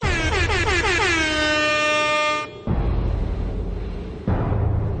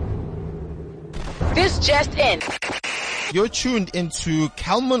This just in. You're tuned into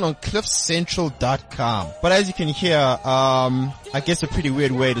Calman on CliffCentral.com. But as you can hear, I guess a pretty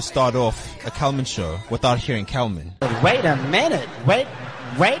weird way to start off a Calman show without hearing Calman. Wait a minute. Wait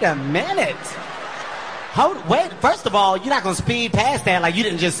a minute. Wait, first of all, you're not gonna speed past that like you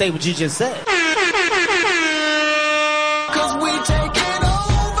didn't just say what you just said. Cause we taking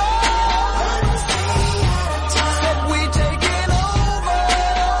over. Said we taking over.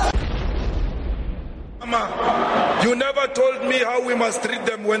 Mama, you never told me how we must treat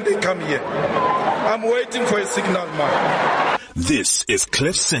them when they come here. I'm waiting for a signal, man. This is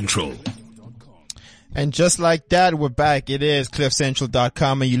Cliff Central. And just like that, we're back. It is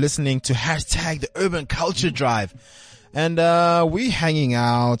CliffCentral.com and you're listening to hashtag the Urban Culture Drive. And, we're hanging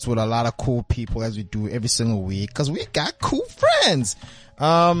out with a lot of cool people as we do every single week because we got cool friends.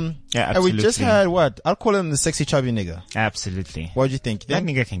 Yeah, absolutely. And we just had I'll call him the sexy chubby nigga. Absolutely. What do you think? That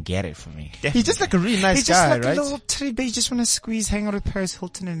nigga can get it for me. He's just like a really nice He's just guy, like right? a little teddy bear. You just want to squeeze, hang out with Paris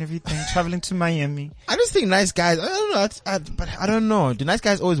Hilton and everything, traveling to Miami. I just think nice guys, I don't know, but I don't know. Do nice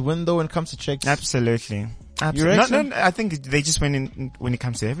guys always win though when it comes to chicks? Absolutely. No, I think they just win in, when it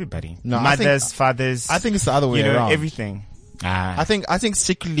comes to everybody. No, mothers, fathers. I think it's the other way around. Everything. I think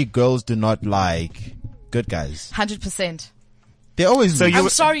secretly girls do not like good guys. 100%. They always. So I'm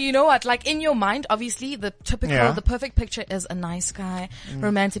sorry, you know what? Like in your mind, obviously the the perfect picture is a nice guy,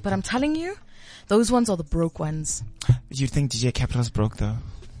 romantic. But I'm telling you, those ones are the broke ones. You think DJ Capital's broke though?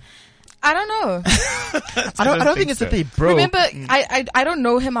 I don't know. I don't think it's that they broke. Remember, I don't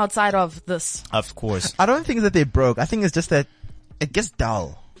know him outside of this. Of course. I don't think that they broke. I think it's just that it gets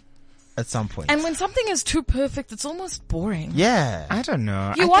dull at some point. And when something is too perfect, it's almost boring. Yeah. I don't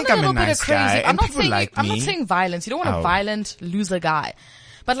know. You I want think a little I'm a bit nice of crazy. guy, I'm not me. saying violence. You don't want a violent loser guy.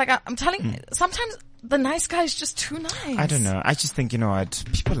 But like I'm telling, sometimes the nice guy is just too nice. I don't know. I just think, you know what?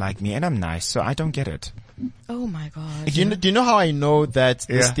 People like me and I'm nice, so I don't get it. Oh my God. Do you know how I know that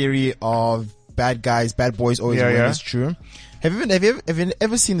this theory of bad boys always win is true? Have you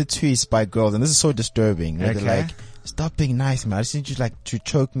ever seen the tweets by girls? And this is so disturbing. Where they're like, stop being nice, man. I just need you to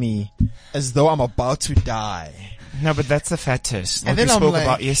choke me as though I'm about to die. No, but that's a fetish. And we spoke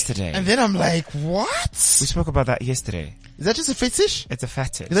about yesterday. And then I'm like, what? We spoke about that yesterday. Is that just a fetish? It's a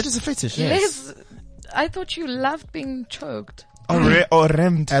fetish. Is that just a fetish? Yes. I thought you loved being choked. Or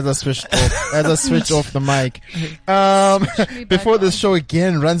rimmed. As I switched off the mic. Before the show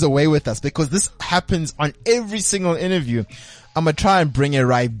again runs away with us, because this happens on every single interview, I'm gonna try and bring it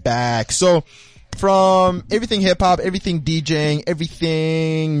right back. So, from everything hip hop, everything DJing,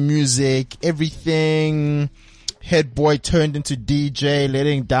 everything music, everything head boy turned into DJ,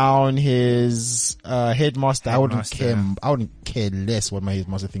 letting down his headmaster. I wouldn't care less what my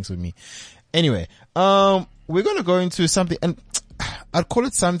headmaster thinks of me. Anyway, we're gonna go into something, and I'd call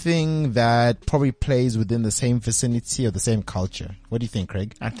it something that probably plays within the same vicinity or the same culture. What do you think,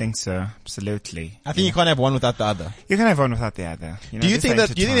 Craig? I think so. Absolutely. I think you can't have one without the other. You can have one without the other. Do you think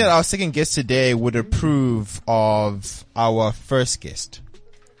that our second guest today would approve of our first guest?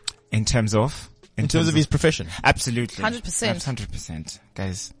 In terms of his profession? Absolutely. 100%. 100%.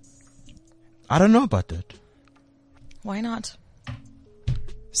 Guys. I don't know about that. Why not?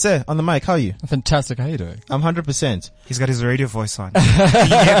 Sir, on the mic, how are you? Fantastic. How are you doing? I'm 100%. He's got his radio voice on. I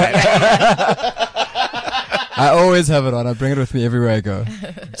always have it on. I bring it with me everywhere I go.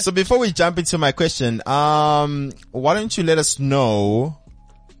 So before we jump into my question, why don't you let us know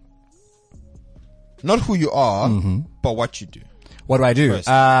not who you are, but what you do? What do I do? First.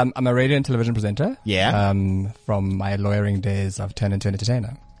 I'm a radio and television presenter. Yeah. From my lawyering days, I've turned into an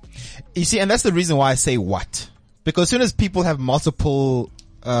entertainer. You see, and that's the reason why I say what. Because as soon as people have multiple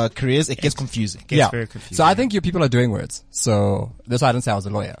careers, it gets confusing. It gets very confusing. So I think you people are doing words. So that's why I didn't say I was a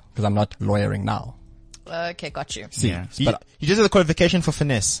lawyer, because I'm not lawyering now. Okay, got you. See, you just have the qualification for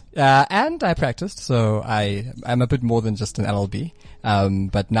finesse. And I practiced, so I'm a bit more than just an LLB.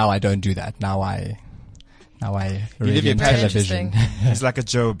 But now I don't do that. Now I radio and television. He's like a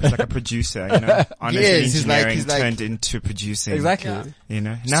Job. He's like a producer, you know. Honestly, engineering turned into producing. Exactly. Yeah. You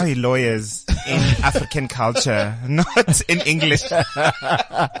know. Now he lawyers in African culture, not in English.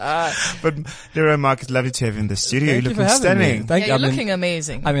 But Leroy Marcus, lovely to have you in the studio. You're looking stunning. Thank you. You're looking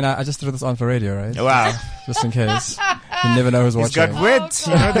amazing. I mean, I just threw this on for radio, right? Wow. Just in case. You never know who's watching. He's got wit.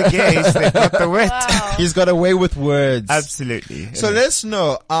 You know the gays, they've got the wit. Wow. He's got a way with words. Absolutely. So let's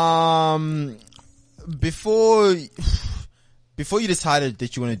know, before you decided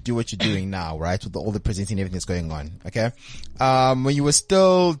that you want to do what you're doing now, right? With all the presenting and everything that's going on, okay? When you were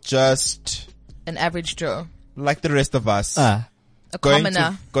still just An average Joe. like the rest of us, A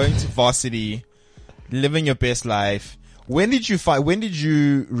commoner. going to varsity, living your best life, When did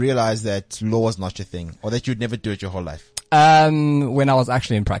you realize that law was not your thing, or that you'd never do it your whole life? When I was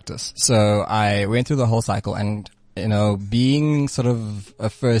actually in practice. So I went through the whole cycle, and being sort of a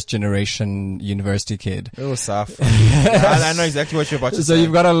first generation university kid. It was tough. I know exactly what you're about to say. So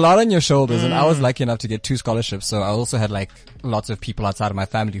you've got a lot on your shoulders, and I was lucky enough to get 2 scholarships. So I also had like lots of people outside of my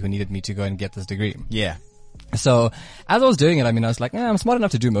family who needed me to go and get this degree. Yeah. So as I was doing it, I was like, I'm smart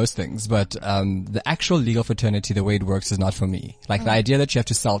enough to do most things, but the actual legal fraternity, the way it works, is not for me. Like the idea that you have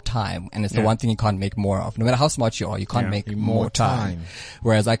to sell time, and it's the one thing you can't make more of. No matter how smart you are, you can't make more time.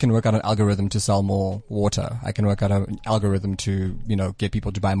 Whereas I can work out an algorithm to sell more water. I can work out an algorithm to, get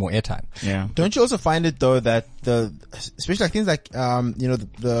people to buy more airtime. Yeah. Don't you also find it though that especially like things like,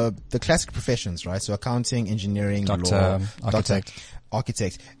 the classic professions, right? So accounting, engineering, doctor, law,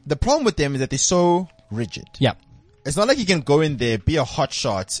 architect. The problem with them is that they're so rigid. Yeah. It's not like you can go in there, be a hot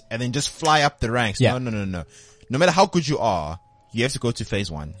shot, and then just fly up the ranks. Yeah. No. No matter how good you are, you have to go to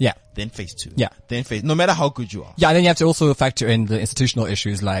phase 1. Yeah. Then phase 2. Yeah. Then no matter how good you are. Yeah, and then you have to also factor in the institutional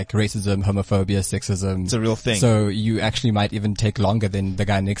issues like racism, homophobia, sexism. It's a real thing. So you actually might even take longer than the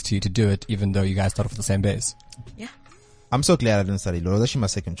guy next to you to do it, even though you guys start off with the same base. Yeah. I'm so glad I didn't study law. It was actually my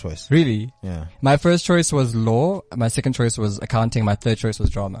second choice. Really? Yeah. My first choice was law. My second choice was accounting. My third choice was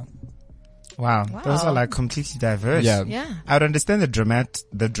drama. Wow. Those are like completely diverse. Yeah. I would understand the drama,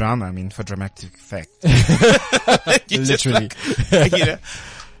 for dramatic effect. Literally.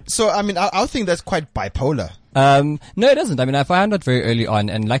 So, I think that's quite bipolar. No, it doesn't. I found out very early on,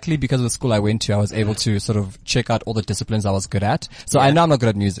 and luckily because of the school I went to, I was able to sort of check out all the disciplines I was good at. So I know I'm not good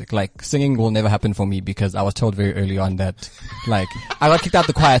at music. Like, singing will never happen for me because I was told very early on that, like, I got kicked out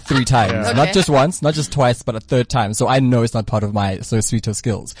the choir 3 times. Okay. Not just once, not just twice, but a third time. So I know it's not part of my suite of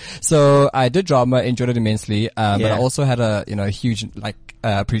skills. So I did drama, enjoyed it immensely, but I also had a huge,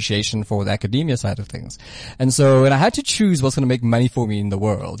 appreciation for the academia side of things. And so when I had to choose what's going to make money for me in the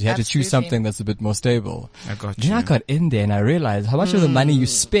world, you had to choose something that's a bit more stable. Then I got in there and I realized how much of the money you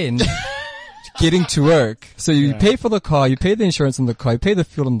spend getting to work. So you pay for the car, you pay the insurance on the car, you pay the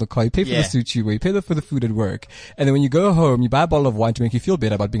fuel on the car, you pay for the suit you wear, you pay for the food at work. And then when you go home, you buy a bottle of wine to make you feel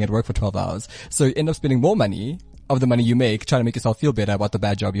better about being at work for 12 hours. So you end up spending more money of the money you make trying to make yourself feel better about the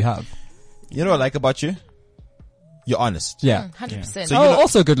bad job you have. You know what I like about you? You're honest. Yeah. 100%. So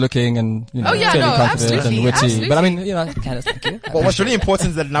also good looking and, fairly confident and witty. Absolutely. But Candace, thank you. But what's really important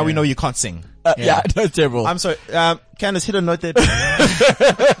is that now we know you can't sing. That's terrible. I'm sorry. Candace, hit a note there. Okay,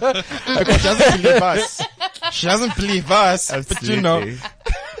 she doesn't believe us. She doesn't believe us. Absolutely.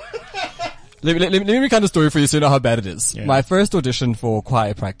 But Let me recount a story for you so you know how bad it is. Yeah. My first audition for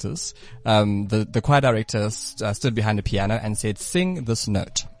choir practice, the choir director stood behind the piano and said, "Sing this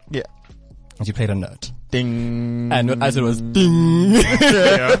note." Yeah. And she played a note. Ding. And what I said was ding.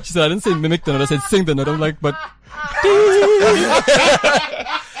 Yeah. She said, I didn't say mimic the note, I said sing the note. I'm like, but ding.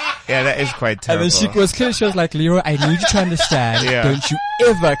 Yeah, that is quite terrible. And then she was like, Leroy, I need you to understand. Don't you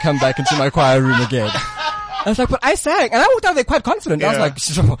ever come back into my choir room again. I was like, but I sang. And I walked out there quite confident. I was like,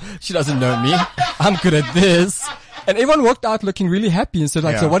 she doesn't know me. I'm good at this. And everyone walked out looking really happy and said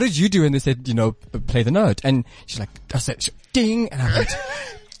like, so what did you do? And they said, play the note. And she's like, I said, ding. And I went,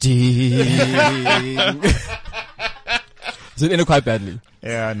 ding. So it ended quite badly.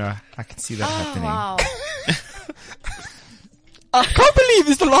 Yeah, I know. I can see that happening. Wow. I can't believe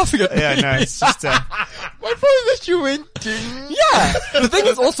he's still laughing at me. Yeah, no, it's just, my point is that you went ding. Yeah. The thing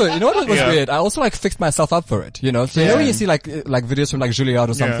is also, you know what was weird? I also fixed myself up for it, So you know when you see like videos from like Juilliard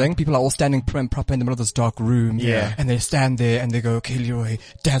or something, people are all standing prim and proper in the middle of this dark room. Yeah. And they stand there and they go, okay, Leroy,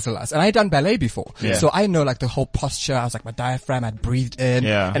 dazzle us. And I had done ballet before. Yeah. So I know like the whole posture. I was like my diaphragm, I'd breathed in.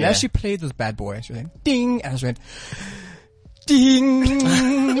 Yeah. And as she played this bad boy, she went ding, and I just went, ding.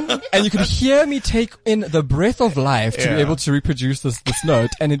 And you could hear me take in the breath of life to be able to reproduce this note,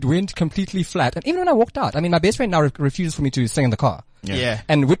 and it went completely flat. And even when I walked out, my best friend now refuses for me to sing in the car. Yeah.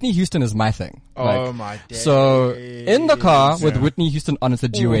 And Whitney Houston is my thing. Oh my days. So in the car with Whitney Houston on, it's a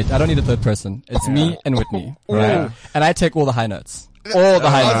duet. I don't need a third person. It's me and Whitney. Right? And I take all the high notes. All the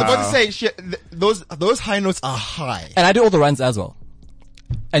high notes. I was about to say, those high notes are high. And I do all the runs as well.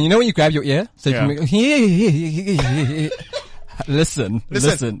 And you know when you grab your ear? So you can make, Listen.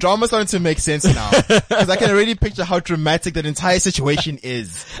 Drama's starting to make sense now. Because I can already picture how dramatic that entire situation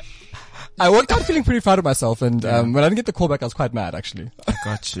is. I walked out feeling pretty proud of myself, and when I didn't get the call back, I was quite mad, actually. I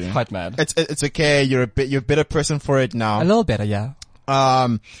got you. Quite mad. It's okay. You're a better person for it now. A little better, yeah.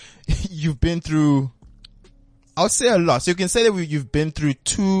 You've been through, I would say a lot. So you can say that you've been through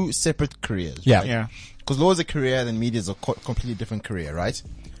 2 separate careers. Yeah. Right? Yeah. Because law is a career and media is a completely different career, right?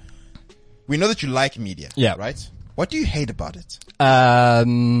 We know that you like media. Yeah. Right? What do you hate about it?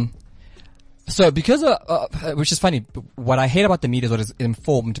 So because which is funny, what I hate about the media is what is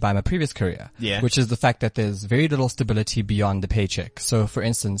informed by my previous career. Yeah. Which is the fact that there's very little stability beyond the paycheck. So for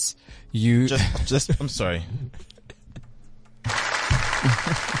instance, I'm sorry.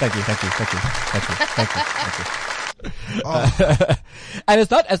 Thank you. And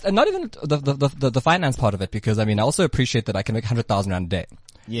it's not even the finance part of it, because I mean, I also appreciate that I can make 100,000 rand a day.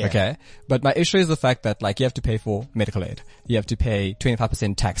 Yeah. Okay. But my issue is the fact that like you have to pay for medical aid. You have to pay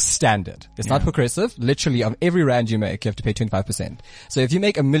 25% tax standard. It's not progressive. Literally on every rand you make, you have to pay 25%. So if you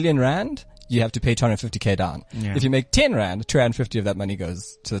make 1 million rand, you have to pay 250k down. Yeah. If you make 10 rand, 250 of that money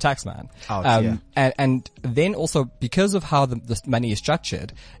goes to the tax man. And then also because of how the money is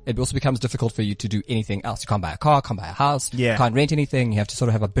structured, it also becomes difficult for you to do anything else. You can't buy a car, can't buy a house, can't rent anything. You have to sort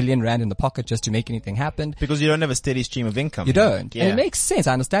of have 1 billion rand in the pocket just to make anything happen. Because you don't have a steady stream of income. You don't. Yeah. And it makes sense.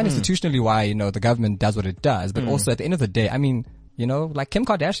 I understand institutionally why, you know, the government does what it does, but also at the end of the day, I mean, you know, like Kim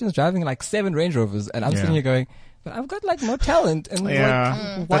Kardashian's driving like 7 Range Rovers, and I'm sitting here going, but I've got like more talent, and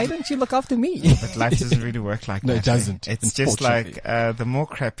like, why don't you look after me? But life doesn't really work like that. No, it doesn't. It's just like, the more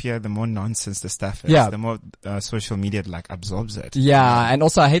crappier, the more nonsense the stuff is. The more, social media like absorbs it. Yeah. And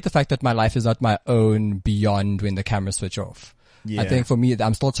also I hate the fact that my life is not my own beyond when the cameras switch off. Yeah. I think for me,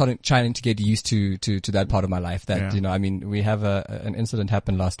 I'm still trying to get used to that part of my life that, you know, I mean, we have an incident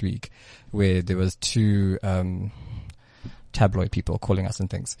happened last week where there was 2, tabloid people calling us and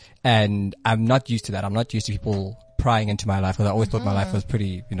things. And I'm not used to that. I'm not used to people prying into my life, because I always thought my life was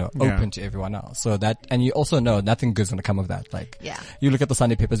pretty, you know, open to everyone else. So that, and you also know nothing good's going to come of that. Like, you look at the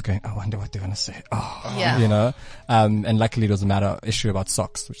Sunday papers going, I wonder what they're going to say. You know, and luckily it was a issue about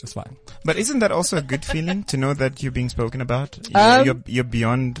socks, which is fine. But isn't that also a good feeling to know that you're being spoken about? You're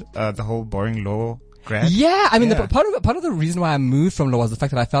beyond, the whole boring law grad? Yeah, I mean, part of the reason why I moved from law was the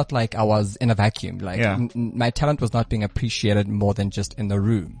fact that I felt like I was in a vacuum. Like, my talent was not being appreciated more than just in the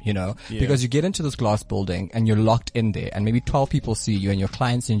room, you know? Yeah. Because you get into this glass building and you're locked in there, and maybe 12 people see you and your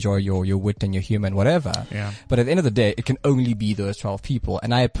clients enjoy your wit and your humor and whatever. Yeah. But at the end of the day, it can only be those 12 people.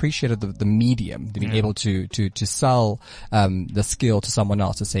 And I appreciated the medium, being able to sell, the skill to someone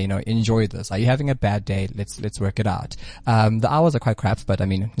else, to say, you know, enjoy this. Are you having a bad day? Let's work it out. The hours are quite crap, but I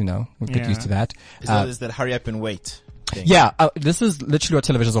mean, you know, we'll get used to that. Is that hurry up and wait thing? Yeah, this is literally what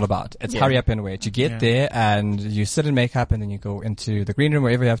television is all about. It's hurry up and wait. You get there and you sit in makeup, and then you go into the green room,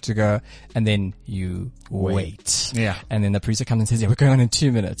 wherever you have to go, and then you wait. Yeah. And then the producer comes and says, we're going on in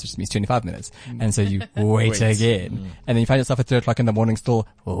 2 minutes, which means 25 minutes. And so you wait again. And then you find yourself at 3 o'clock in the morning still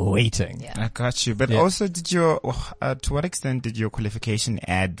waiting. Yeah. I got you. But also, to what extent did your qualification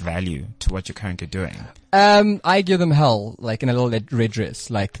add value to what you're currently doing? I give them hell, like in a little red dress.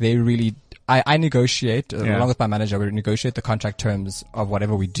 Like they really, I negotiate, along with my manager, we negotiate the contract terms of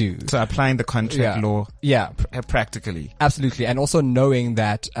whatever we do. So applying the contract law. Yeah. Practically. Absolutely. And also knowing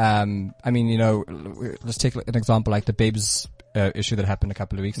that, I mean, you know, let's take an example like the Babes, issue that happened a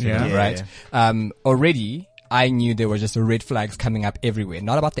couple of weeks ago, right? Yeah. Already, I knew there were just red flags coming up everywhere.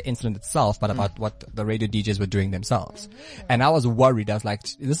 Not about the incident itself, but about what the radio DJs were doing themselves. And I was worried. I was like,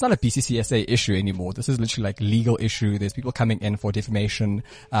 this is not a BCCSA issue anymore. This is literally like legal issue. There's people coming in for defamation,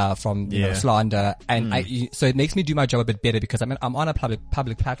 from, you know, slander. And so it makes me do my job a bit better, because I'm on a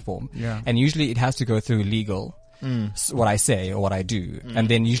public platform. Yeah. And usually it has to go through legal. What I say or what I do, and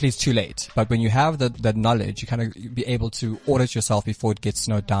then usually it's too late. But when you have that knowledge, you kind of be able to audit yourself before it gets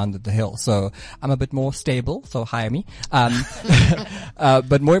snowed down the hill. So I'm a bit more stable, so hire me.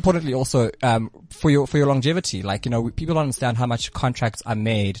 But more importantly also, for your longevity, like, you know, people don't understand how much contracts are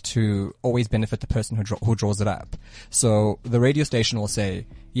made to always benefit the person who draws it up. So the radio station will say,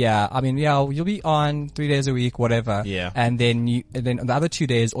 you'll be on 3 days a week, whatever. Yeah. And then the other 2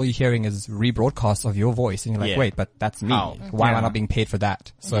 days, all you're hearing is rebroadcasts of your voice. And you're like, wait, but that's me. Oh. Why am I not being paid for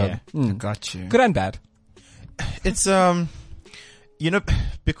that? So, got you. Good and bad. It's, you know,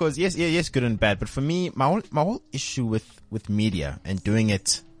 because yes, good and bad. But for me, my whole issue with media and doing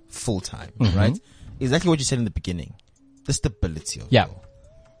it full time, right? Exactly what you said in the beginning. The stability of it.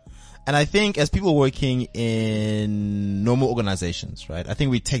 And I think as people working in normal organizations, right, I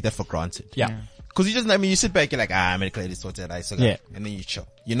think we take that for granted. Yeah. Cause you sit back, you're like, medical aid is sorted, and then you chill,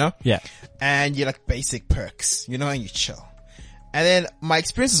 you know? Yeah. And you're like basic perks, you know, and you chill. And then my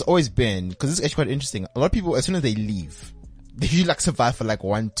experience has always been, cause this is actually quite interesting, a lot of people, as soon as they leave, they usually like survive for like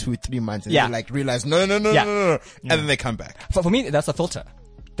 1, 2, 3 months and they like realize, no. And then they come back. For me, that's a filter.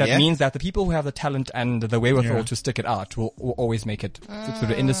 that means that the people who have the talent and the wherewithal to stick it out will always make it through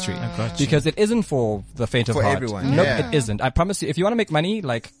the industry. Because it isn't for the faint of heart. For everyone. Nope, it isn't. I promise you, if you want to make money,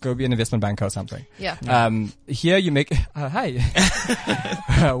 like, go be an investment banker or something. Yeah. Here you make, hi.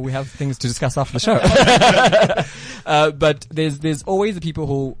 We have things to discuss after the show. But there's always the people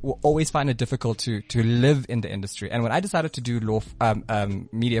who will always find it difficult to live in the industry. And when I decided to do law,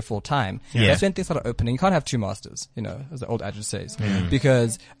 media full time, that's when things started opening. You can't have two masters, as the old adage says.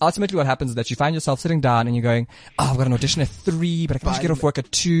 Because ultimately what happens is that you find yourself sitting down and you're going, I've got an audition at 3, but I can just get off work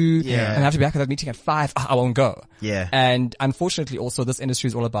at 2, and I have to be back at that meeting at 5. I won't go. Yeah. And unfortunately also this industry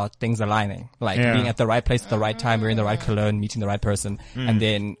is all about things aligning, like being at the right place at the right time, wearing the right cologne, meeting the right person, and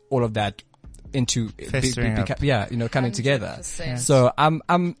then all of that into coming together. So I'm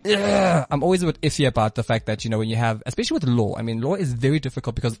always a bit iffy about the fact that, when you have, especially with law, I mean, law is very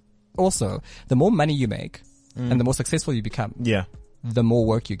difficult because also the more money you make and the more successful you become, the more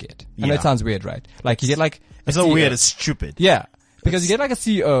work you get. I know it sounds weird, right? Like you get like, it's not weird, it's stupid. Yeah. Because you get like a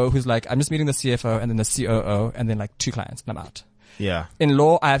CEO who's like, I'm just meeting the CFO and then the COO and then like 2 clients and I'm out. Yeah. In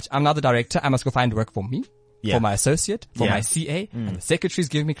law, I'm now the director. I must go find work for me. For my associate, for my CA, and the secretaries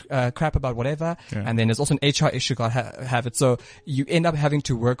give me crap about whatever, and then there's also an HR issue, gotta have it. So you end up having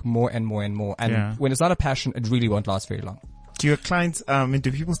to work more and more and more, and when it's not a passion, it really won't last very long. Do your clients,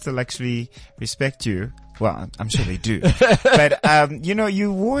 do people still actually respect you? Well, I'm sure they do. But,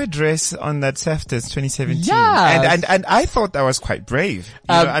 you wore a dress on that SAFTAs 2017. Yeah. And I thought that was quite brave.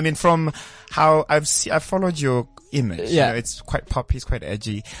 From how I've followed your image. Yeah. It's quite poppy, it's quite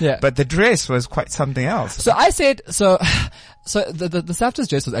edgy. Yeah. But the dress was quite something else. So I said, so the SAFTAs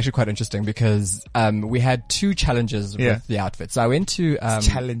dress was actually quite interesting because, we had 2 challenges with the outfit. So I went to,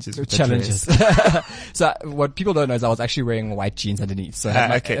 challenges. So what people don't know is I was actually wearing white jeans underneath. So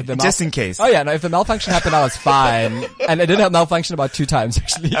just in case. Oh yeah, no, if the malfunction happened, I was fine. And it did have malfunction about 2 times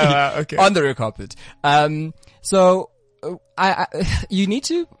actually. On the red carpet. So, you need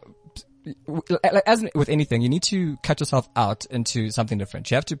to, as with anything, you need to cut yourself out into something different.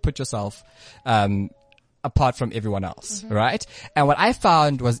 You have to put yourself, apart from everyone else, right? And what I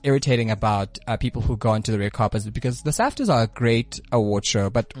found was irritating about people who go onto the red carpet is because the SAFTAs are a great award show,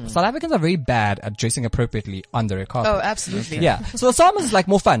 but South Africans are very bad at dressing appropriately on the red carpet. Oh, absolutely. Yeah. So the SAMAs is like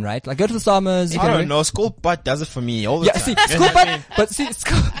more fun, right? Like go to the SAMAs. I don't know. School butt does it for me all the time. See, school butt, but see,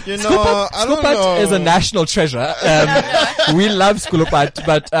 school butt is a national treasure. We love school butt,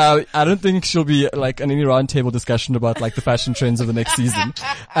 but I don't think she'll be like in any roundtable discussion about like the fashion trends of the next season.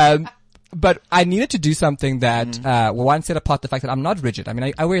 But I needed to do something that, one, set apart the fact that I'm not rigid. I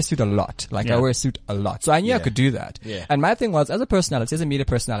mean, I wear a suit a lot. I wear a suit a lot. So I knew I could do that. Yeah. And my thing was, as a personality, as a media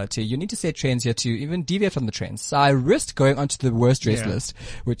personality, you need to set trends here to even deviate from the trends. So I risked going onto the worst dress list,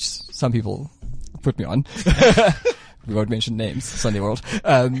 which some people put me on. We won't mention names, Sunday World.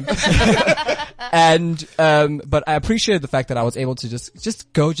 But I appreciated the fact that I was able to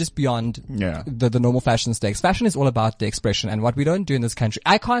just go beyond the normal fashion stakes. Fashion is all about the expression, and what we don't do in this country,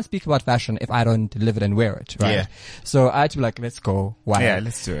 I can't speak about fashion if I don't live it and wear it, right? Yeah. So I had to be like, let's go. Why? Yeah,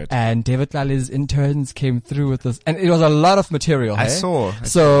 let's do it. And David Tlale's interns came through with this, and it was a lot of material. I saw.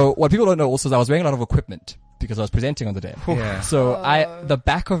 So what people don't know also is I was wearing a lot of equipment because I was presenting on the day. Yeah. So the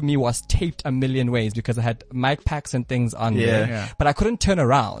back of me was taped a million ways because I had mic packs and things on there. Yeah. But I couldn't turn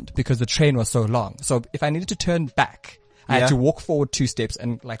around because the train was so long. So if I needed to turn back, I had to walk forward 2 steps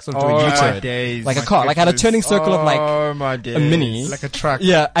and like sort of do a U-turn. Like a car. Like I had a turning circle of like a mini. Like a truck.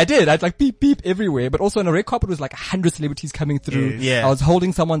 Yeah, I did. I'd like beep beep everywhere. But also on a red carpet was like 100 celebrities coming through. Yeah. I was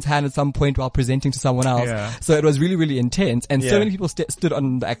holding someone's hand at some point while presenting to someone else. Yeah. So it was really, really intense. And so many people stood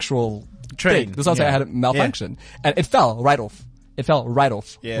on the actual train. This also I had a malfunction. And it fell right off.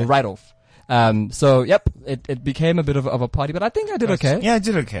 Yeah. Right off. So yep, it became a bit of a party, but I think I did okay. Yeah, I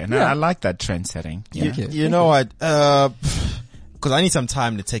did okay. No, I like that trend setting. Yeah. You know what? Cause I need some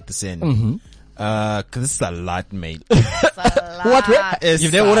time to take this in. Cause this is a lot, mate. What?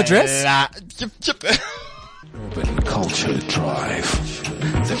 You've never worn a dress? Urban Culture Drive.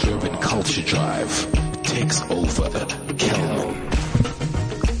 The Urban Culture Drive takes over Kelman.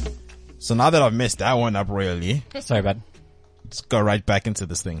 So now that I've messed that one up royally. Sorry, bud. Let's go right back into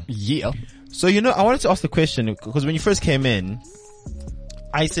this thing. Yeah. So, I wanted to ask the question, because when you first came in,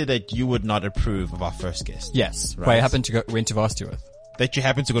 I said that you would not approve of our first guest. Yes. Right. Who I happened to went to varsity with. That you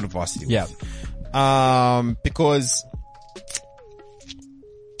happened to go to varsity with. Yeah. Because,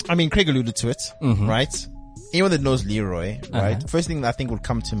 I mean, Craig alluded to it, right? Anyone that knows Leroy, right? First thing that I think would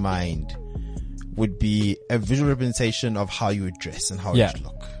come to mind would be a visual representation of how you would dress and how you would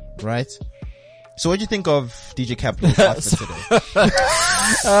look, right? So what do you think of DJ Capital's outfit today?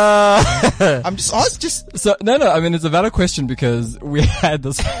 I'm just. So, no, I mean, it's a valid question because we had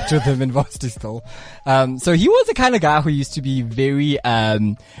this fight with him in Varsity still. So he was the kind of guy who used to be very,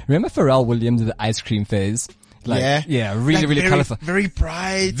 remember Pharrell Williams in the ice cream phase? Like, yeah, really, really colorful. Very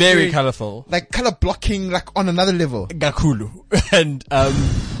bright. Very colorful. Like color blocking, like on another level. Gakulu. And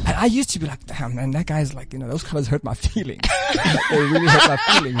I used to be like, damn, man, that guy's like, those colors hurt my feelings. They really hurt my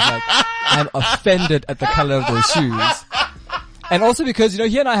feelings. Like, I'm offended at the color of those shoes. And also because,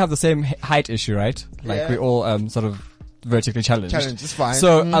 he and I have the same height issue, right? Like we all, sort of vertically challenged. It's fine.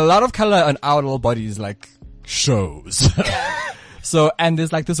 So a lot of color on our little bodies, like, shows. So, and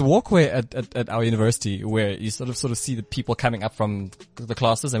there's like this walkway at our university where you sort of see the people coming up from the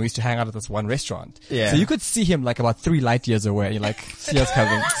classes, and we used to hang out at this one restaurant. Yeah. So you could see him like about 3 light years away. You're like, see us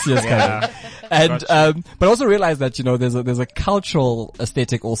coming. And, but also realize that, there's a cultural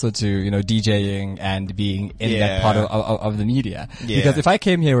aesthetic also to, DJing and being in that part of the media. Yeah. Because if I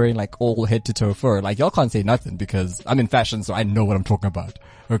came here wearing like all head to toe fur, like y'all can't say nothing because I'm in fashion, so I know what I'm talking about.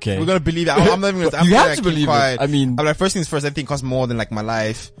 Okay. We're gonna believe it. I'm not even gonna, you have to believe it. I mean, I'm like, first things first, everything costs more than like my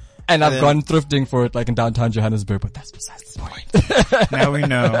life. And I've gone thrifting for it like in downtown Johannesburg, but that's besides the point. Now we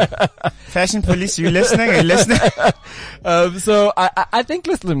know. Fashion police, are you listening? So I think,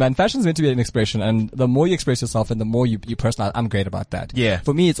 listen, man, fashion's meant to be an expression, and the more you express yourself and the more you personalize, I'm great about that. Yeah.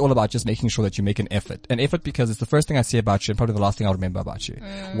 For me, it's all about just making sure that you make an effort. An effort because it's the first thing I see about you and probably the last thing I'll remember about you.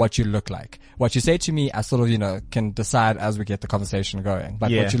 What you look like. What you say to me, I sort of, can decide as we get the conversation going.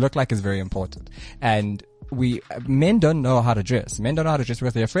 But what you look like is very important. And men don't know how to dress. Men don't know how to dress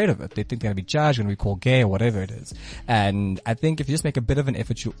because they're afraid of it. They think they're going to be judged, going to be called gay or whatever it is. And I think if you just make a bit of an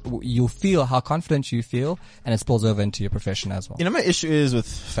effort, you'll feel how confident you feel, and it spills over into your profession as well. My issue is with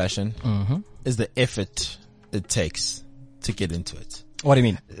fashion is the effort it takes to get into it. What do you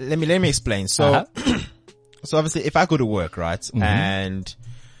mean? Let me explain. So, so obviously if I go to work, right, and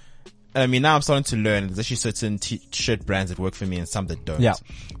I mean, now I'm starting to learn there's actually certain t-shirt brands that work for me and some that don't. Yeah.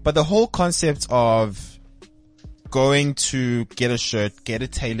 But the whole concept of going to get a shirt, get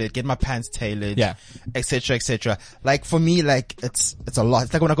it tailored, get my pants tailored, etc., etc. Like for me, like it's a lot.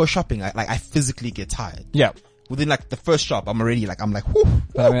 It's like when I go shopping, I physically get tired. Yeah. Within like the first shop, I'm like, whoo.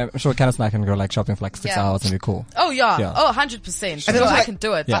 But I mean, I'm sure Kenneth and I can go like shopping for like 6 hours and be cool. Oh yeah. Oh, 100%. And then I can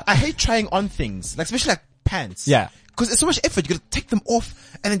do it. Yeah. I hate trying on things, like especially like pants. Yeah. Because it's so much effort. You gotta take them off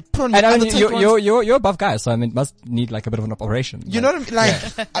and then put on. And I mean, you're a buff guy, so I mean, it must need like a bit of an operation. You know what I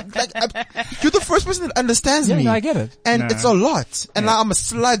mean? You're the first person that understands me. No, I get it. And it's a lot. And now I'm a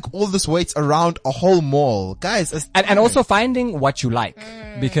slug all this weight around a whole mall, guys. And also finding what you like,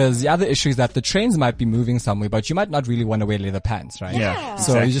 because the other issue is that the trends might be moving somewhere, but you might not really want to wear leather pants, right? Yeah.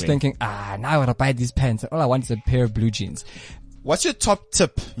 So you're just thinking, now I want to buy these pants. All I want is a pair of blue jeans. What's your top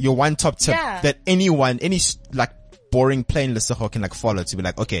tip? Your one top tip that any like boring plain Lesotho can like follow to be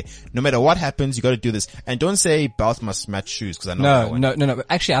like, okay, no matter what happens, you got to do this, and don't say belt must match shoes because I know no.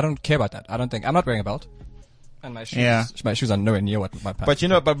 Actually, I don't care about that. I'm not wearing a belt, and my shoes are nowhere near what my pants.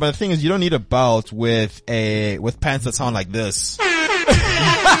 But but the thing is, you don't need a belt with pants that sound like this.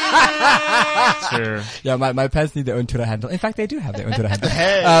 Sure. Yeah, my pants need their own Twitter handle. In fact, they do have their own Twitter handle.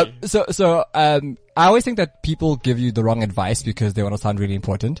 I always think that people give you the wrong advice because they want to sound really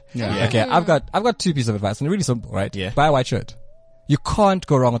important. Yeah. Okay, I've got 2 pieces of advice, and they're really simple, right? Yeah. Buy a white shirt. You can't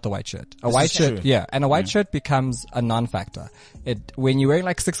go wrong with the white shirt. A white shirt, true. and a white shirt becomes a non-factor. When you're wearing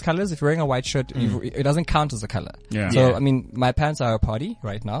like 6 colors, if you're wearing a white shirt, it doesn't count as a color. Yeah. So, I mean, my pants are a party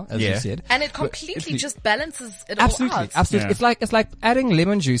right now, as you said. And it completely just balances it absolutely, all out. Absolutely. Yeah. It's like adding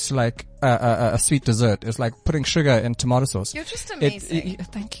lemon juice to like a sweet dessert. It's like putting sugar in tomato sauce. You're just amazing.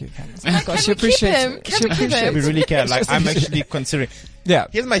 Thank you. Oh my God, she appreciates it. Can we keep him? We really can. Like, I'm actually considering. Yeah.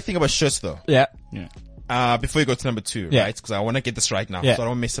 Here's my thing about shirts though. Yeah. Before you go to number 2, right? Because I want to get this right now, so I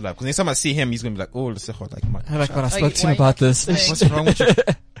don't mess it up. Because next time I see him, he's gonna be like, "Oh, let's like my." I spoke to him about this. What's wrong with you?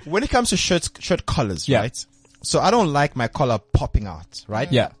 When it comes to shirt collars, right? So I don't like my collar popping out,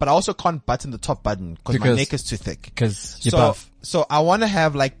 right? Yeah. But I also can't button the top button because my neck is too thick. Because you're buff. So I want to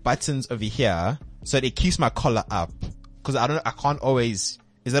have like buttons over here so that it keeps my collar up. Because I can't always.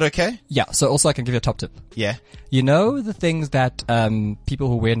 Is that okay? Yeah. So also I can give you a top tip. Yeah. You know the things that people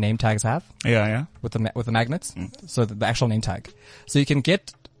who wear name tags have? Yeah. With the magnets? So the actual name tag. So you can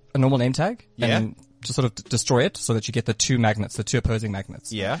get a normal name tag and sort of destroy it so that you get the two magnets, the two opposing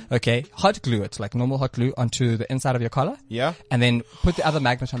magnets. Yeah. Okay. Hot glue it, like normal hot glue, onto the inside of your collar. Yeah. And then put the other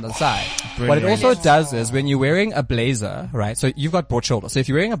magnet on the side. Brilliant. What it also does is when you're wearing a blazer, right? So you've got broad shoulders. So if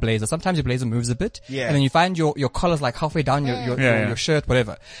you're wearing a blazer, sometimes your blazer moves a bit. Yeah. And then you find your collar's like halfway down your shirt,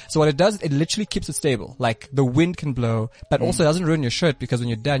 whatever. So what it does, it literally keeps it stable. Like the wind can blow, but also doesn't ruin your shirt because when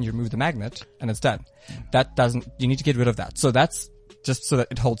you're done, you remove the magnet and it's done. You need to get rid of that. So that's just so that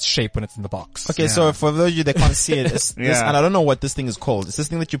it holds shape when it's in the box. Okay, so for those of you that can't see it, it's this, and I don't know what this thing is called. It's this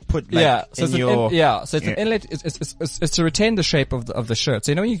thing that you put like so in your... so it's an inlet. It's to retain the shape of the shirt.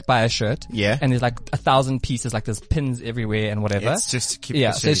 So you know when you buy a shirt, and there's like 1,000 pieces, like there's pins everywhere and whatever. It's just to keep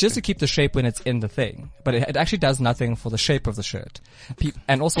the shape. So it's just to keep the shape when it's in the thing. But it actually does nothing for the shape of the shirt.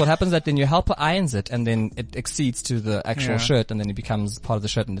 And also what happens is that then your helper irons it and then it exceeds to the actual shirt and then it becomes part of the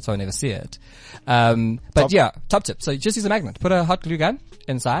shirt and so I never see it. Top tip. So you just use a magnet. Put a hot glue gun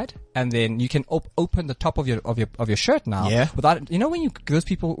inside and then you can open the top of your shirt now. Yeah. Without, you know when those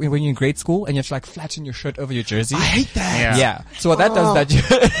people, when you're in grade school and you have to like flatten your shirt over your jersey? I hate that. Yeah. So what that does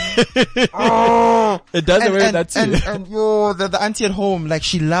it does away with that too. And the auntie at home, like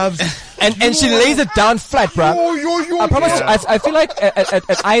she loves and she lays it down flat, bruh. I promise you, I feel like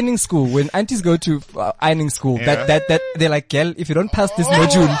at ironing school, when aunties go to ironing school, that they're like, girl, if you don't pass this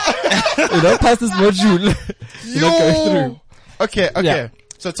module, you're not going through. Okay. Yeah.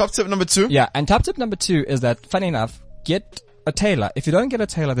 So top tip number 2. Yeah, and top tip number 2 is that, funny enough, get a tailor. If you don't get a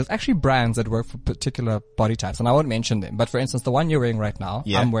tailor, there's actually brands that work for particular body types, and I won't mention them. But for instance, the one you're wearing right now,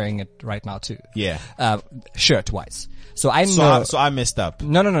 I'm wearing it right now too. Yeah. Shirt-wise. So I know. So I messed up.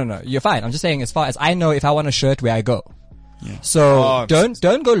 No. You're fine. I'm just saying, as far as I know, if I want a shirt, where I go. Yeah. So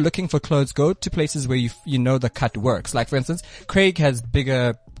don't go looking for clothes. Go to places where you know the cut works. Like for instance, Craig has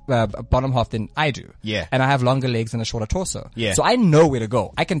bigger bottom half than I do. Yeah. And I have longer legs and a shorter torso. Yeah. So I know where to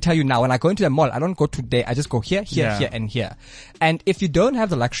go. I can tell you now, when I go into the mall, I don't go to there. I just go here, and here. And if you don't have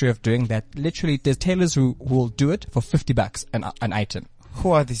the luxury of doing that, literally there's tailors who will do it for $50 an item.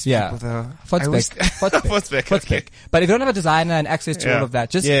 Who are these people though? Fotsbeck. But if you don't have a designer and access to all of that,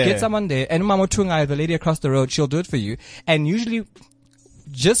 just get someone there. And Mamo Tungai, the lady across the road, she'll do it for you. And usually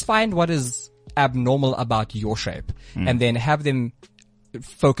just find what is abnormal about your shape and then have them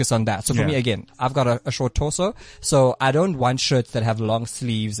focus on that. So for me, again, I've got a short torso, so I don't want shirts that have long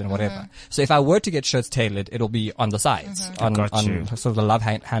sleeves and whatever. So if I were to get shirts tailored, it'll be on the sides, on sort of the love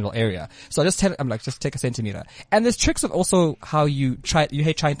handle area. So I just I'm like, just take a centimeter. And there's tricks of also how you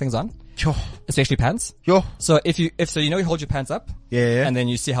hate trying things on. Sure. Especially pants. Sure. So you hold your pants up. Yeah. And then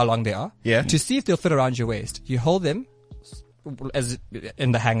you see how long they are. Yeah. To see if they'll fit around your waist, you hold them as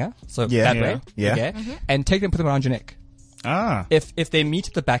in the hanger. So that way. Yeah. Okay. And put them around your neck. If they meet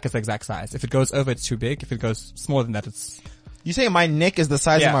at the back, it's the exact size. If it goes over, it's too big. If it goes smaller than that, it's... You're saying my neck is the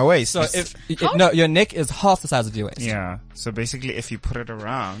size of my waist? So your neck is half the size of your waist. Yeah. So basically, if you put it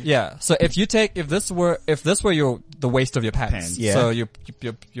around. Yeah. So if this were the waist of your pants. So your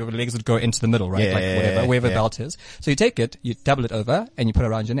legs would go into the middle, right? Wherever the belt is. So you take it, you double it over, and you put it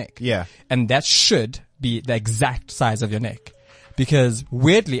around your neck. Yeah. And that should be the exact size of your neck. Because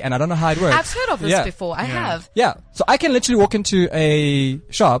weirdly, and I don't know how it works. I've heard of this before. I have. Yeah. So I can literally walk into a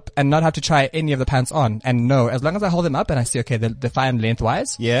shop and not have to try any of the pants on and know, as long as I hold them up and I see, okay, they're fine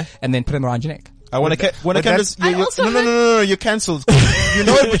lengthwise. Yeah. And then put them around your neck. No, you're cancelled. You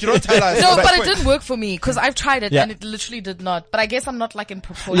know it, but you don't tell us. No, but it didn't work for me because I've tried it and it literally did not. But I guess I'm not like in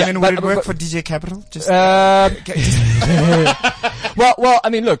proportion. Yeah, I mean, would it work for DJ Capital? Well, I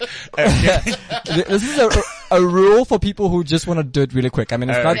mean, look, this is a rule for people who just want to do it really quick. I mean,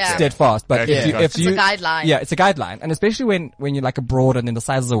 it's not steadfast, but if you, it's a guideline. Yeah, it's a guideline. And especially when you're like abroad and then the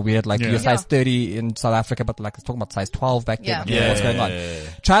sizes are weird, like you're size 30 in South Africa, but like it's talking about size 12 back then. What's going on?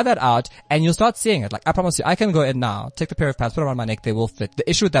 Try that out and you'll start seeing it. Like, I promise you, I can go in now, take the pair of pants, put it around my neck, they will fit. The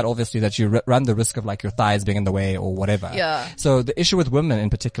issue with that, obviously, that you run the risk of like your thighs being in the way or whatever. Yeah. So the issue with women in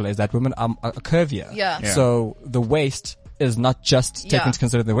particular is that women are curvier. Yeah. So the waist is not just taken into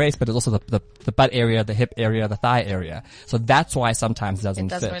consideration the waist, but it's also the butt area, the hip area, the thigh area. So that's why sometimes it doesn't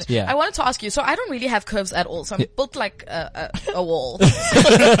fit. Really. Yeah. I wanted to ask you, so I don't really have curves at all, so I'm built like a wall.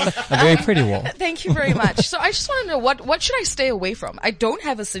 A very pretty wall. Thank you very much. So I just want to know, what should I stay away from? I don't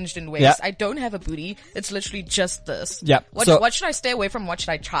have a singed in waist. Yeah. I don't have a booty. It's literally just this. Yeah. What should I stay away from? What should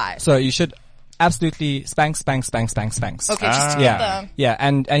I try? So you should absolutely spanks. Okay, just to get the... Yeah,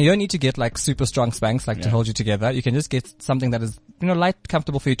 and you don't need to get like super strong Spanx like to hold you together. You can just get something that is, light,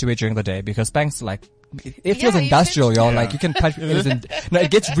 comfortable for you to wear during the day, because Spanx like, it feels industrial, y'all. Like you can punch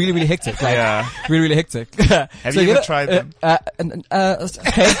it gets really, really hectic. Like really, really hectic. Have you ever tried them? Okay.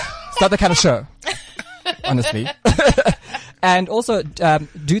 It's not that kind of show. Honestly. And also,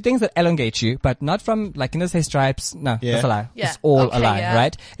 do things that elongate you, but not from, like, say stripes. No, that's a lie. Yeah. It's all Okay, a lie, yeah.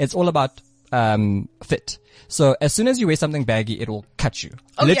 right? It's all about, fit. So as soon as you wear something baggy, it will cut you.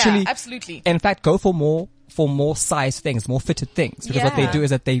 Oh, Literally. yeah, absolutely. In fact, go for more size things, more fitted things. Because what they Yeah. do is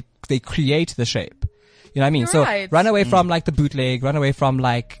that they create the shape. You know what I mean? Right. So run away from like the bootleg, run away from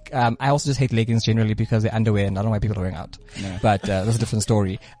like, I also just hate leggings generally because they're underwear and I don't know why people are going out. No. But, that's a different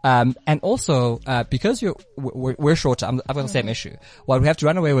story. And also, because we're shorter, I've got the same issue. What we have to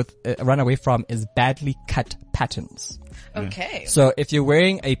run away from is badly cut patterns. Okay. So if you're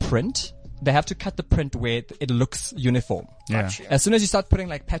wearing a print, they have to cut the print where it looks uniform. Yeah. As soon as you start putting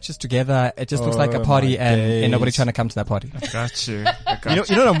like patches together, it just looks like a party and nobody trying to come to that party. Got you. You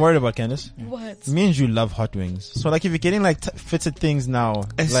know what I'm worried about, Candice? What? Me and you love hot wings. So like if you're getting like fitted things now,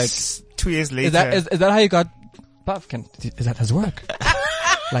 It's like 2 years later. Is that how you got buff? Is that his work?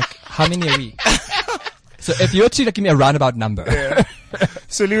 Like how many a week? So if you were to like, give me a roundabout number.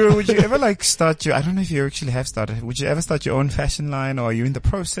 So Leroy, would you ever like start I don't know if you actually have started, would you ever start your own fashion line, or are you in the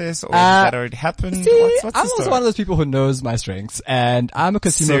process, or did that already happen? See, What's I'm the also story? one of those people who knows my strengths, and I'm a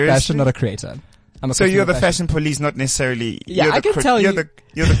consumer of Seriously? fashion, not a creator. So you're the fashion police, not necessarily. Yeah, you're I the can tell you're you.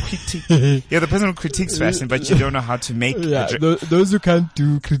 you're the critique. You're the person who critiques fashion, but you don't know how to make. those who can't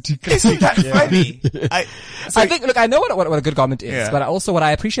do critique. Isn't that funny? I think, look, I know what a good garment is, Yeah. but also what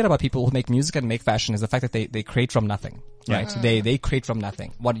I appreciate about people who make music and make fashion is the fact that they create from nothing, right? They create from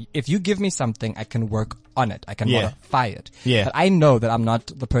nothing. If you give me something, I can work on it. I can modify it. Yeah. But I know that I'm not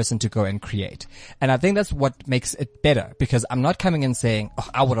the person to go and create. And I think that's what makes it better, because I'm not coming in saying, oh,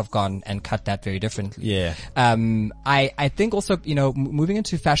 I would have gone and cut that very differently. Yeah. I think also, moving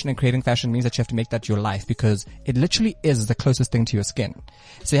into fashion and creating fashion means that you have to make that your life, because it literally is the closest thing to your skin.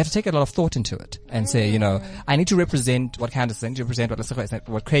 So you have to take a lot of thought into it and say, I need to represent what Candice is, I need to represent what Lesego is,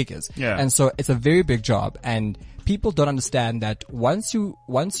 what Craig is. Yeah. And so it's a very big job, and people don't understand that once you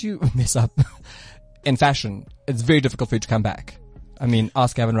mess up in fashion, it's very difficult for you to come back. I mean,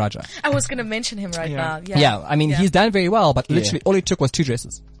 ask Gavin Raja. I was going to mention him right now. Yeah. Yeah, I mean, he's done very well, but literally all it took was 2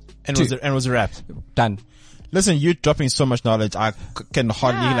 dresses. And was a wrap. Done. Listen, you're dropping so much knowledge. I can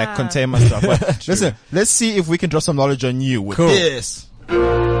hardly like contain myself. But listen, let's see if we can drop some knowledge on you with this.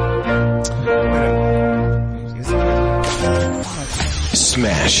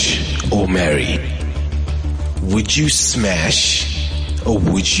 Smash or marry? Would you smash or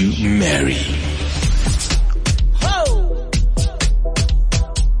would you marry?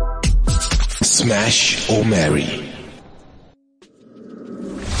 Smash or marry?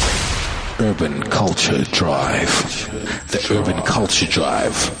 Urban Culture Drive. The Urban Culture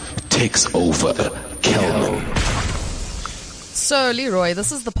Drive takes over Kelman. So, Leroy,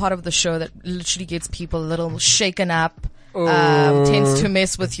 this is the part of the show that literally gets people a little shaken up, tends to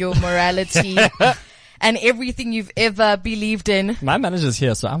mess with your morality and everything you've ever believed in. My manager's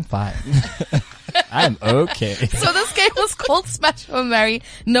here, so I'm fine. I'm okay. So this game was called Smash or Marry.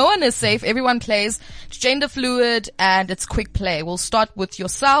 No one is safe. Everyone plays. It's gender fluid and it's quick play. We'll start with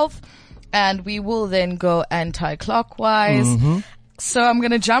yourself and we will then go anti-clockwise. Mm-hmm. So I'm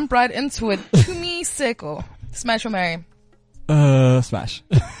going to jump right into it. Tumi Seko. Smash or Marry? Smash.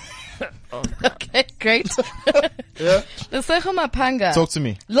 Okay, great. Yeah. Lesego Mapanga. Talk to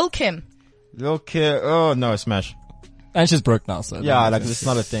me. Lil Kim. Okay. Oh no, smash. And she's broke now, so. Yeah, like it's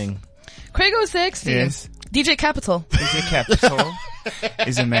not a thing. Craigo 60. Yes. DJ Capital. DJ Capital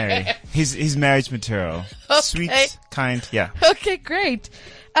is a marry. He's marriage material. Okay. Sweet, kind, yeah. Okay, great.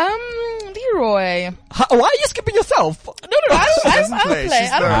 Leroy. Why are you skipping yourself? No, I'll doesn't play. play.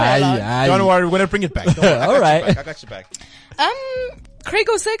 She's I'll the- play along. Don't worry, we're gonna bring it back. Don't worry, All right. I got you back.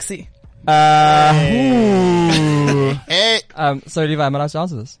 Craigo Sexy. Hey, Sorry, Levi, am I allowed to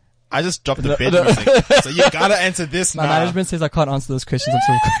answer this? I just dropped the bed music, so you gotta answer this My now. management says I can't answer those questions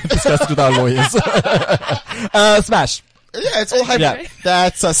until we discuss it with our lawyers. Smash. Yeah, it's all hype. Yeah.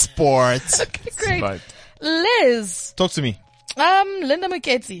 That's a sport. Okay, great. But Liz. Talk to me. Linda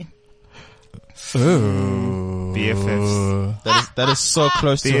Muketsi. BFFs. That is so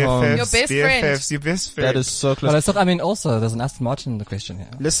close to home. Your best friend. BFFs, your best friend. That is so But close. I thought, I mean, also, there's an Aston Martin in the question here.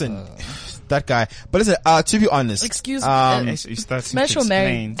 Listen, that guy. But listen, to be honest, Excuse me. Actually, starting Smash to or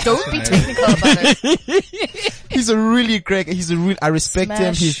Marry? explain. Don't be technical about it. he's a really great. I respect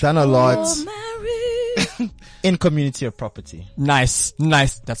him. He's done a lot Or marry. in community of property. Nice.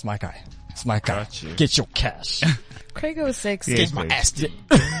 That's my guy. It's my guy. Got you. Get your cash. Craigo Sexy. Yes, My babe. ass.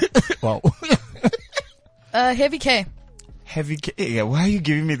 Well, Heavy K. Heavy. Yeah, why are you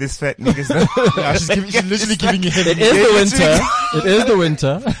giving me this fat niggas? She's literally giving you it is the winter. It is the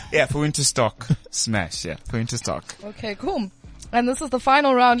winter. Yeah, for winter stock. Smash, yeah, for winter stock. Okay, cool. And this is the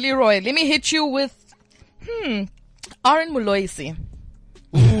final round, Leroy. Let me hit you with, Aaron Muloisi.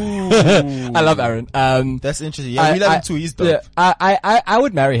 I love Aaron. That's interesting. Yeah, we love him too. He's dope. Yeah, I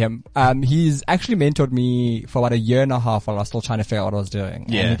would marry him. He's actually mentored me for about a year and a half while I was still trying to figure out what I was doing.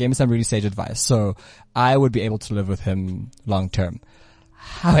 Yeah. And he gave me some really sage advice. So I would be able to live with him long term.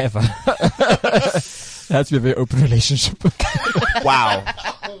 However, it has to be a very open relationship. Wow.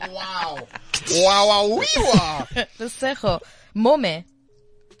 Wow. Wow, wow, wee, wow. Lesejo. Mome.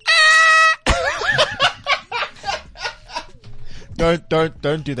 Don't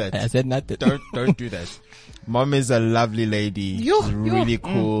do that. I said nothing. Don't do that. Mom is a lovely lady. She's really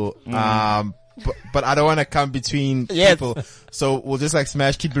cool. But I don't want to come between people. So we'll just like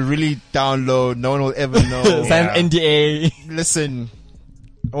smash, keep it really down low. No one will ever know. Sign NDA. Listen,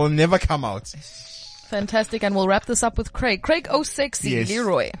 it will never come out. Fantastic. And we'll wrap this up with Craig. Craig, oh sexy. Yes.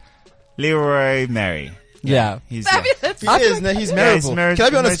 Leroy Mary. Yeah. He's Fabulous. He is, no, he's marriable. he's married- Can I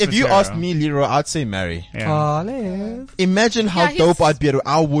be honest? married If you with asked Sarah. me, Leroy, I'd say marry. Yeah. Imagine how Yeah, dope he's- I'd be.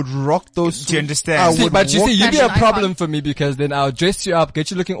 I would rock those. Do you understand? I See, would but you walk- see, you'd be a Fashion problem icon. for me because then I'll dress you up,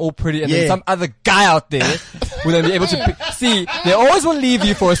 get you looking all pretty, and then Yeah. some other guy out there will then be able to see. They always will leave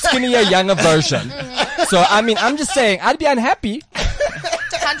you for a skinnier, younger version. So I mean, I'm just saying, I'd be unhappy.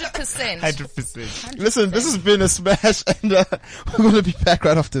 100%. 100%. Listen, this has been a smash, and we're going to be back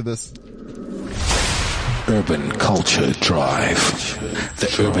right after this. Urban Culture Drive.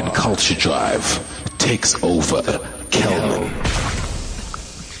 The Urban Culture Drive takes over Kelman.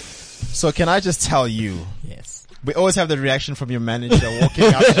 So can I just tell you, Yes. we always have the reaction from your manager walking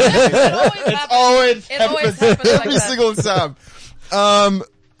up. It always It happens like every that. single time.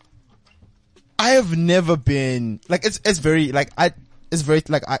 I have never been like it's very like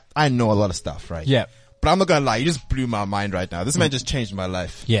I know a lot of stuff, right? Yeah. But I'm not gonna lie, you just blew my mind right now. This man just changed my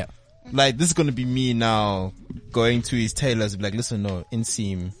life. Yeah. Like this is gonna be me now going to his tailors and be like, listen, no,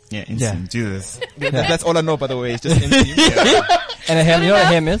 inseam. Yeah, instant. Do this. That's all I know, by the way. It's just inseam. And a hem, you know what a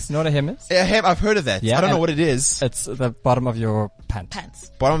hem is? You know what a hem is? Yeah, I've heard of that. Yeah, I don't know and- what it is. It's the bottom of your pant.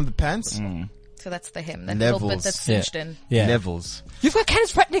 Pants. Bottom of the pants? So that's the hem. That little bit Levels. that's cinched in. Yeah. Levels. You've got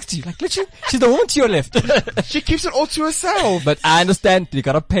Candace right next to you. Like literally, she's the woman to your left. She keeps it all to herself. But I understand you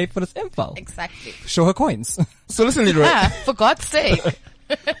gotta pay for this info. Exactly. Show her coins. So listen, Leroy. Ah, for God's sake.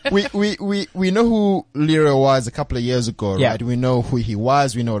 we know who Leroy was a couple of years ago, Yeah. right? We know who he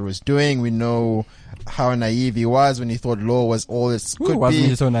was. We know what he was doing. We know how naive he was when he thought law was all it could Wasn't be.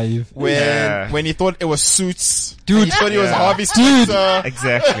 he so naive? When he thought it was suits. Dude. He thought he was Yeah. Harvey Specter.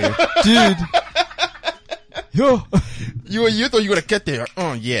 Exactly. Dude. Yo. You thought you were gonna get there.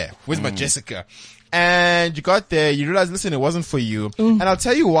 Oh yeah. Where's my Jessica? And you got there, you realized, listen, it wasn't for you. And I'll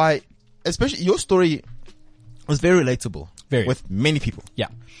tell you why, especially your story was very relatable. Very. With many people. Yeah.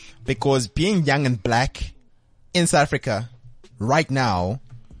 Because being young and black in South Africa right now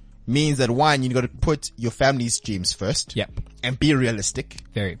means that one, you got to put your family's dreams first. Yep. And be realistic.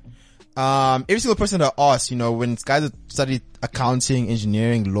 Very. Every single person that I ask, when guys that studied accounting,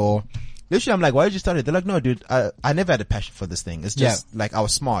 engineering, law, literally I'm like, why did you start it? They're like, no, dude, I never had a passion for this thing. It's just like I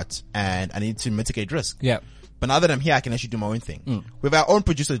was smart and I need to mitigate risk. Yeah. But now that I'm here, I can actually do my own thing. We have our own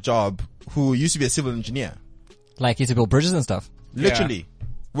producer job who used to be a civil engineer. Like he used to build bridges and stuff. Literally.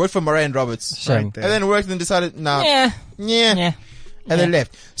 Worked for Murray and Roberts. Shame. And then worked and decided, nah. Yeah. Yeah. Yeah. And then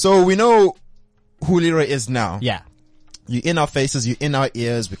left. So we know who Leroy is now. Yeah. You're in our faces, you're in our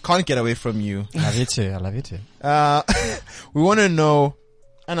ears. We can't get away from you. I love you too. I love you too. We want to know,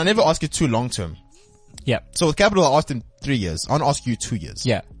 and I never ask you too long term. Yeah. So with Capital, I asked him 3 years. I want to ask you 2 years.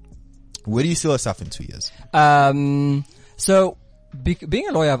 Yeah. Where do you see yourself in 2 years? So being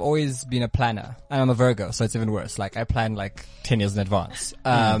a lawyer, I've always been a planner, and I'm a Virgo, so it's even worse. Like I plan like 10 years in advance.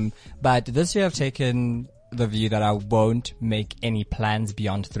 But this year I've taken the view that I won't make any plans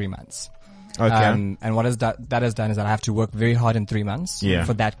beyond 3 months. Okay. And what that has done is that I have to work very hard in 3 months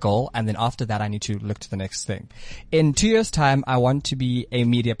for that goal. And then after that, I need to look to the next thing. In 2 years time, I want to be a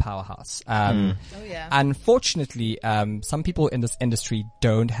media powerhouse. Oh yeah. Unfortunately, some people in this industry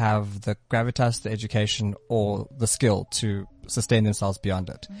don't have the gravitas, the education, or the skill to sustain themselves beyond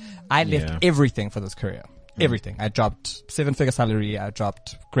it. I left everything for this career. Everything. I dropped 7-figure salary. I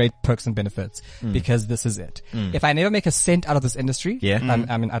dropped great perks and benefits because this is it. If I never make a cent out of this industry,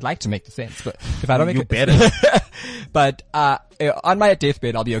 I mean, I'd like to make the cents, but if I don't make You it, better. but, on my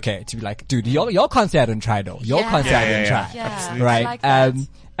deathbed, I'll be okay to be like, dude, y'all can't say I didn't try though. Y'all can't say I didn't try. Yeah. Right. I like that.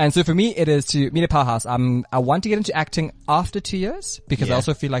 And so for me, it is to meet a powerhouse. I want to get into acting after 2 years because I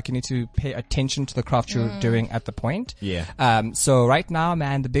also feel like you need to pay attention to the craft you're doing at the point. Yeah. So right now,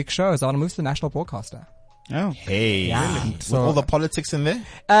 man, the big show is I want to move to the national broadcaster. Oh. Hey. Yeah. With So- all the politics in there?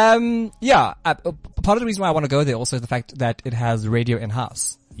 Yeah. Part of the reason why I want to go there also is the fact that it has radio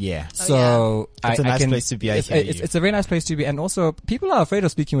in-house. Yeah. So It's a nice place to be, I hear you. it's a very nice place to be. And also people are afraid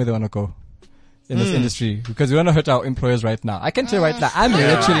of speaking where they want to go in this industry because we want to hurt our employers right now. I can tell you right now, I'm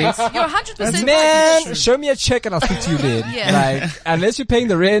literally, You're 100% man, right. show me a check and I'll speak to you then. Yeah. Like, unless you're paying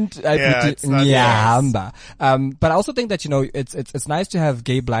the rent, it's not nice. But I also think that, it's nice to have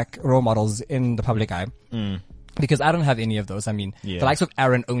gay black role models in the public eye. Because I don't have any of those. I mean, the likes of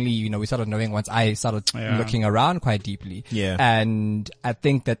Aaron only, we started knowing once I started looking around quite deeply. Yeah. And I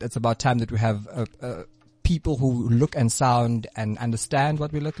think that it's about time that we have people who look and sound and understand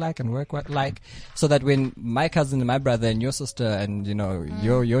what we look like and work like, so that when my cousin and my brother and your sister and,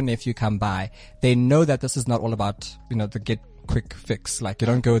 your nephew come by, they know that this is not all about, the get quick fix. Like, you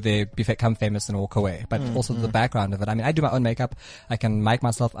don't go there, become famous and walk away, but also the background of it. I mean, I do my own makeup. I can mic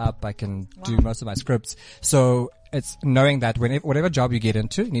myself up. I can do most of my scripts. So it's knowing that whatever job you get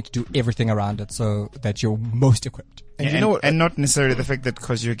into, you need to do everything around it so that you're most equipped. And not necessarily the fact that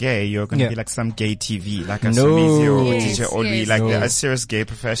because you're gay, you're going to be like some gay TV, like a No. Sumizi or Yes, DJ Oli, yes. like No. a serious gay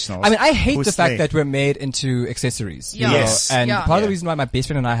professionals. I mean, I hate who the fact slay. that we're made into accessories. Yeah. You know? Yes. And Yeah. part of the reason why my best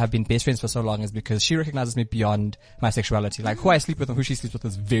friend and I have been best friends for so long is because she recognizes me beyond my sexuality. Like, who I sleep with and who she sleeps with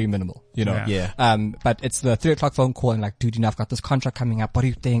is very minimal, Yeah. But it's the 3:00 phone call and like, dude, I've got this contract coming up. What do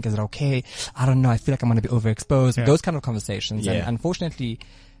you think? Is it okay? I don't know. I feel like I'm going to be overexposed. Yeah. Those kind of conversations. Yeah. And unfortunately,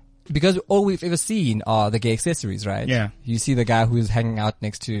 because all we've ever seen are the gay accessories, right? Yeah. You see the guy who's hanging out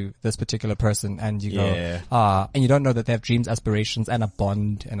next to this particular person and you Yeah. go, and you don't know that they have dreams, aspirations, and a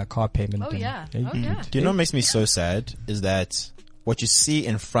bond and a car payment. Oh, and- yeah. Oh, yeah. Do you know what makes me so sad is that what you see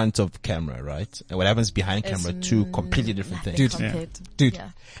in front of camera, right? And what happens behind camera, two completely different things. Dude. Dude. Yeah.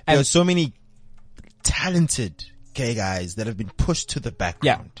 There are And so many talented gay guys that have been pushed to the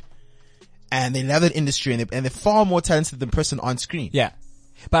background. And they love that industry and they're far more talented than the person on screen. yeah.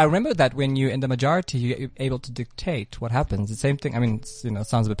 But I remember that when you're in the majority, you're able to dictate what happens. The same thing. I mean, it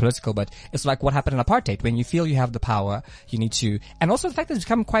sounds a bit political, but it's like what happened in apartheid. When you feel you have the power, you need to, and also the fact that it's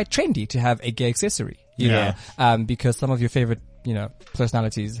become quite trendy to have a gay accessory, you Yeah. know, because some of your favorite,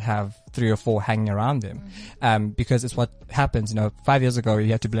 personalities have 3 or 4 hanging around them. Because it's what happens, 5 years ago,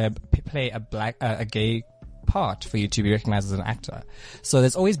 you had to play a gay part for you to be recognized as an actor. So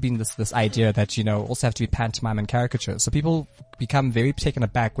there's always been this idea that, also have to be pantomime and caricature. So people become very taken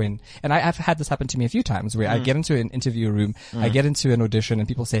aback when, and I've had this happen to me a few times where I get into an interview room, I get into an audition and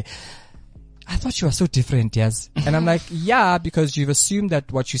people say, I thought you were so different, yes. And I'm like, yeah, because you've assumed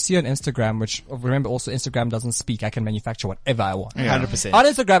that what you see on Instagram, which remember also Instagram doesn't speak, I can manufacture whatever I want. 100%. On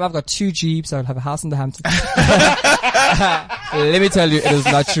Instagram, I've got 2 Jeeps. I'll have a house in the Hamptons. Let me tell you, it is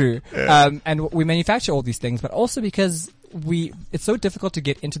not true. And we manufacture all these things, but also because it's so difficult to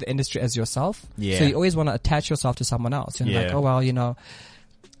get into the industry as yourself. Yeah. So you always want to attach yourself to someone else. You're like, Yeah. oh, well,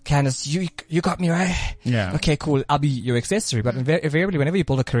 Candace, you got me right. Yeah. Okay, cool. I'll be your accessory. But invariably, whenever you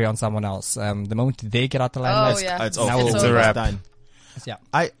build a career on someone else, the moment they get out the limelight, yeah. It's Now over. it's It's a wrap. done. yeah.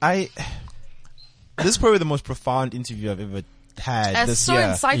 This is probably the most profound interview I've ever had As this so year.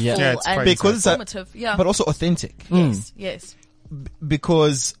 insightful Yeah, it's and quite Because it's informative. Yeah. but also authentic. Yes.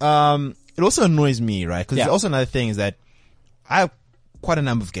 Because it also annoys me, right? Because Yeah. also another thing is that I have quite a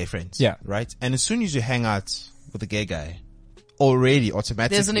number of gay friends. Yeah. Right? And as soon as you hang out with a gay guy, already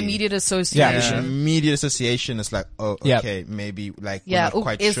automatically There's an immediate there's association. an immediate association. It's like, oh, Yeah. okay, maybe like Yeah, we're not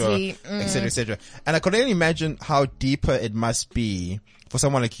quite is sure, he- etc., etc. And I can only imagine how deeper it must be for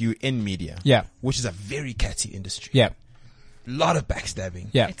someone like you in media. Yeah. Which is a very catty industry. Yeah. Lot of backstabbing.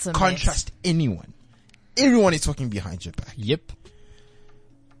 Yeah. It's a Can't mess. trust anyone. Everyone is talking behind your back. Yep.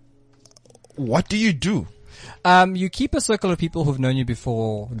 What do you do? You keep a circle of people who've known you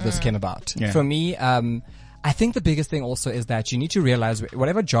before this came about. Yeah. For me, I think the biggest thing also is that you need to realize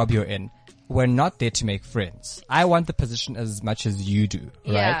whatever job you're in, we're not there to make friends. I want the position as much as you do,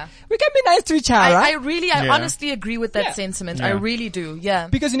 right? Yeah. We can be nice to each other, I right? honestly agree with that sentiment. I really do. Yeah.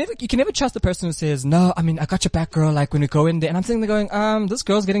 Because you can never trust the person who says, no, I mean, I got your back, girl, like when you go in there. And I'm sitting there going, this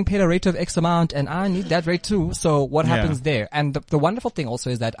girl's getting paid a rate of X amount and I need that rate too. So what happens there? And the wonderful thing also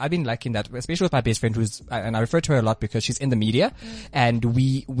is that I've been liking that, especially with my best friend and I refer to her a lot because she's in the media and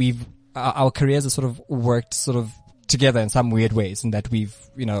our careers have sort of worked sort of together in some weird ways, and that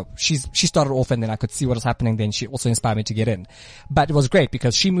she started off and then I could see what was happening. Then she also inspired me to get in. But it was great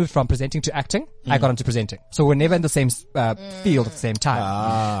because she moved from presenting to acting. I got into presenting. So we're never in the same field at the same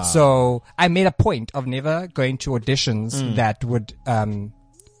time. So I made a point of never going to auditions that would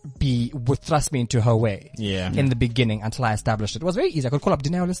would thrust me into her way. Yeah. In the beginning until I established it. It was very easy. I could call up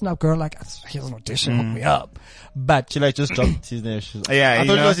Dineo, listen up, girl, like, here's an audition, hook me up. But She like just dropped his name. Yeah, I you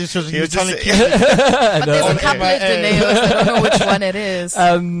thought know, he was he was telling just- kids. There's a couple of Dineos. I don't know which one it is.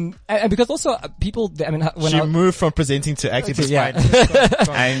 and because also people, I mean, when She moved from presenting to acting. Okay, yeah.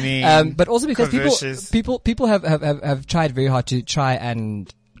 I mean, but also because conversions. people have tried very hard to try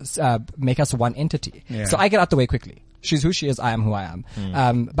and make us one entity. Yeah. So I get out the way quickly. She's who she is. I am who I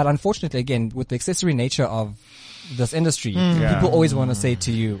am. But unfortunately, again, with the accessory nature of this industry, people always want to say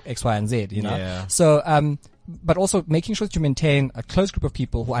to you X, Y, and Z. You know. Yeah. So but also making sure that you maintain a close group of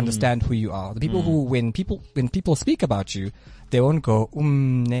people who understand who you are. The people who, when people speak about you, they won't go,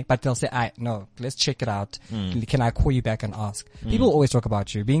 but they'll say, no, let's check it out. Can I call you back and ask? People always talk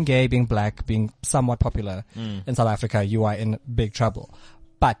about you. Being gay, being black, being somewhat popular in South Africa, you are in big trouble.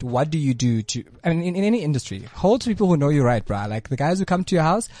 But what do you do to, I mean, in any industry, hold to people who know you right, bruh. Like the guys who come to your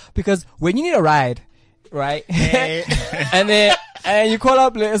house, because when you need a ride, right? and you call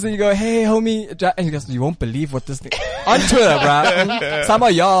up and you go, hey, homie, and you go, you won't believe what this thing, on Twitter, bruh. Some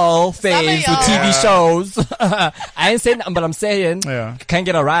of y'all faves with TV shows. I ain't saying nothing, but I'm saying, can't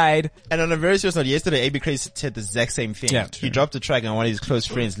get a ride. And on a very serious note, yesterday, AB Craze said the exact same thing. Yeah. He dropped a track and one of his close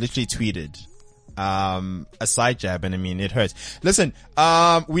friends literally tweeted, a side jab, and I mean, it hurts. Listen,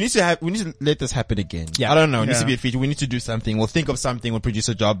 we need to let this happen again. Yeah. I don't know. It needs to be a feature. We need to do something. We'll think of something. We'll produce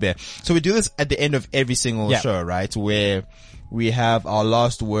a job there. So we do this at the end of every single show, right? Where we have our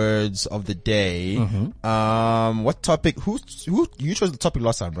last words of the day. What topic? You chose the topic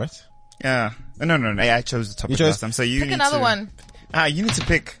last time, right? Yeah. No. I chose the topic last time. So you Pick need another to, one. You need to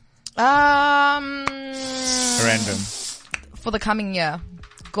pick Random. For the coming year.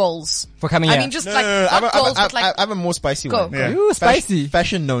 Goals. For coming year. I mean, just not goals, but like. I have a more spicy Go. one. Yeah. Ooh, spicy.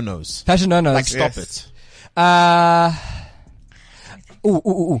 Fashion no-nos. Fashion no-nos. Like, stop Yes. it.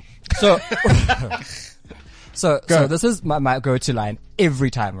 Ooh. So this is my go-to line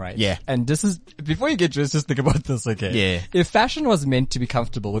every time, right? Yeah. And this is, before you get dressed, just think about this, okay? Yeah. If fashion was meant to be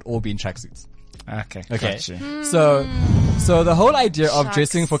comfortable, it would all be in tracksuits. Okay. Okay. Gotcha. So the whole idea of Shucks.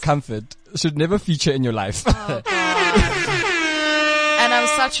 dressing for comfort should never feature in your life. And I'm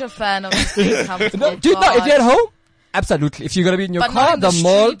such a fan of just being comfortable. Dude, no, if you're at home, absolutely. If you're gonna be in your But car, not in the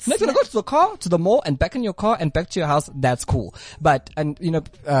mall, streets. no, if you're gonna go to the mall and back in your car and back to your house, that's cool. But,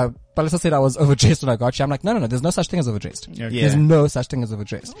 Palisa said I was overdressed when I got you. I'm like, no, there's no such thing as overdressed. Yeah. There's no such thing as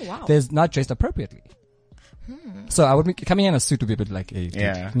overdressed. Oh, wow. There's not dressed appropriately. So I would be coming in a suit would be a bit like a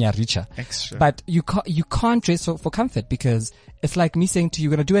richer. Extra. But you can't dress for comfort, because it's like me saying to you,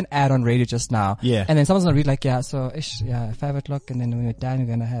 we're gonna do an ad on radio just now. Yeah. And then someone's gonna read like, 5 o'clock, and then when we're done, we're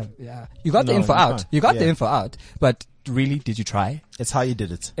gonna have, You got the info you out. can't. You got the Yeah. info out. But really, did you try? It's how you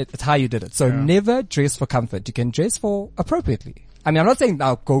did it. It's how you did it. So never dress for comfort. You can dress for appropriately. I mean, I'm not saying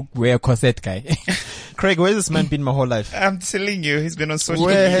now go wear a corset, guy. Craig, where's this man been my whole life? I'm telling you, he's been on social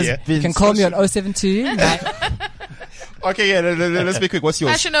Where media. has been? You can call me on 072. Okay, yeah. Let's be quick. What's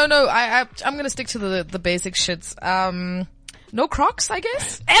yours? Actually, no. I'm gonna stick to the basic shits. No Crocs, I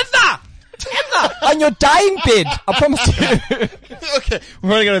guess. Ever! On your dying bed. I promise you. Okay, we're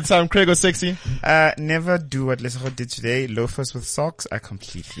running out of time. Craig or sexy? Never do what Lesego did today. Loafers with socks. I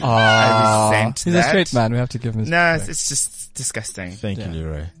completely. I resent He's that. a straight man. We have to give him his No, respect. it's just disgusting. Thank you,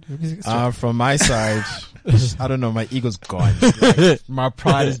 Leroy. He's From my side, I don't know, my ego's gone. Like, my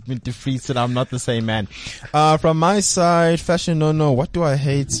pride has been defeated. I'm not the same man. From my side, fashion no, what do I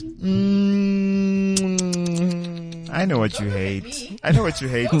hate? I know what you hate. I know what you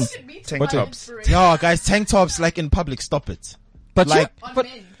hate. Tank tops. No, guys, tank tops, like in public, stop it. But Like, but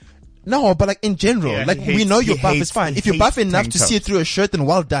no, but like in general, Yeah, like he we hates- know he you're buff, hates- it's fine. he If you're buff hates enough tank to see it tops. through a shirt, then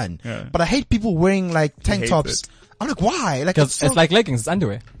well done. Yeah. But I hate people wearing like tank hates tops. it. I'm like, why? Like, because so- it's like leggings, it's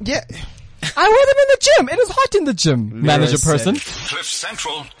underwear. yeah. I wear them in the gym. It is hot in the gym, manager said person.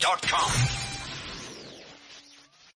 CliffCentral.com.